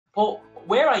Paul,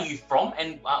 where are you from,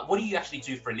 and what do you actually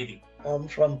do for a living? I'm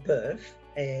from Perth,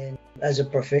 and as a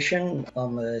profession,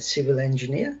 I'm a civil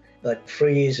engineer. But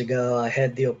 3 years ago, I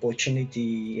had the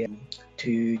opportunity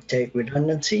to take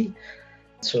redundancy.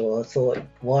 So I thought,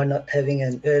 why not having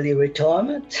an early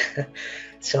retirement?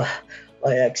 So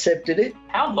I accepted it.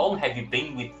 How long have you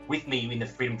been with me in the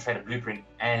Freedom Trader Blueprint,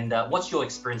 and what's your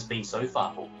experience been so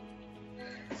far, Paul?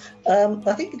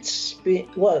 I think it's been,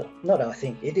 well, not I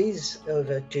think, it is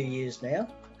over 2 years now.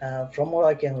 From what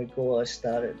I can recall, I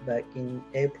started back in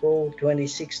April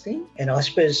 2016. And I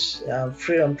suppose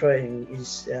freedom trading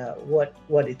is what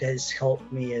it has helped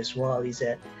me as well, is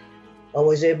that I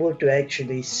was able to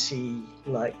actually see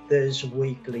like those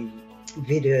weekly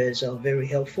videos are very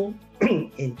helpful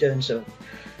in terms of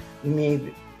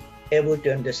me able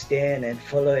to understand and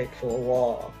follow it for a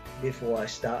while before I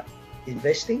start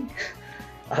investing.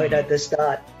 I mean, at the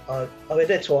start,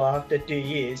 that's why after 2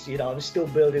 years, I'm still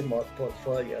building my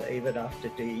portfolio even after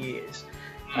 2 years.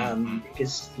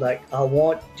 Because like I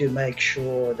want to make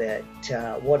sure that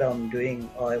what I'm doing,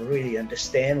 I really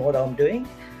understand what I'm doing,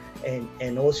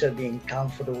 and also being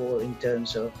comfortable in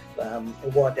terms of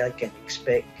what I can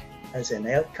expect as an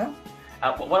outcome.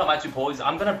 What I might do, Paul, is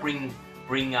I'm going to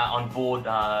bring on board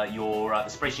your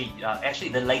spreadsheet, actually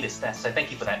the latest. So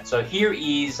thank you for that. So here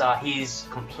is his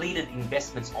completed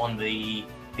investments on the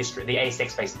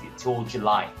ASX base till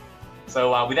July.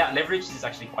 So without leverage, this is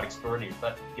actually quite extraordinary.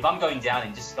 But if I'm going down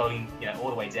and just going all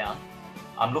the way down,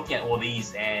 I'm looking at all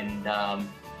these, and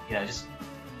just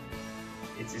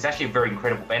it's actually very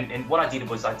incredible. And what I did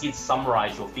was I did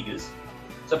summarize your figures.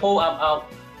 So Paul,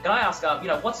 can I ask,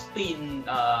 what's been,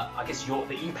 I guess,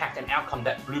 the impact and outcome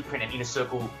that Blueprint and Inner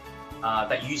Circle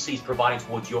that you see is providing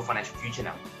towards your financial future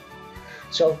now?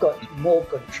 So I've got more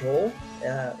control,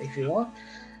 if you want.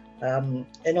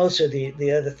 And also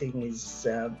the other thing is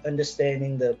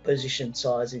understanding the position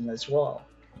sizing as well.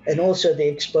 And also the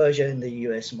exposure in the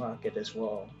US market as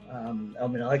well. I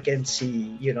mean, I can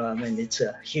see, it's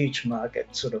a huge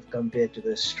market sort of compared to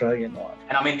the Australian one.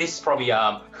 And I mean, this is probably,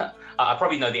 I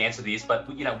probably know the answer to this, but,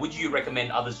 would you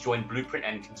recommend others join Blueprint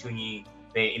and continue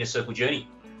their Inner Circle journey?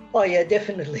 Oh yeah,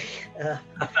 definitely.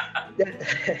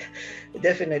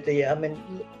 Definitely. I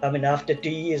mean, after 2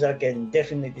 years, I can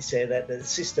definitely say that the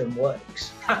system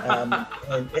works, and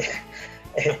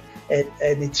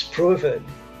it's proven.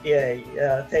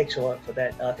 Yeah, thanks a lot for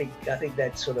that. I think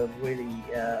that's sort of really,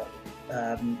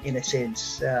 in a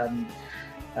sense,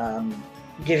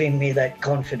 giving me that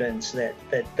confidence that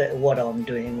what I'm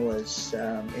doing was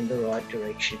in the right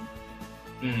direction.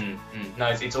 No,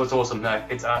 it's awesome. No,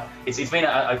 it's been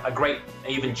a great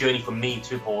even journey for me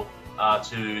too, Paul.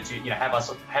 To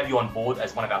have you on board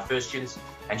as one of our first students,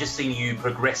 and just seeing you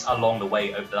progress along the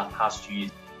way over the past 2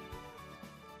 years.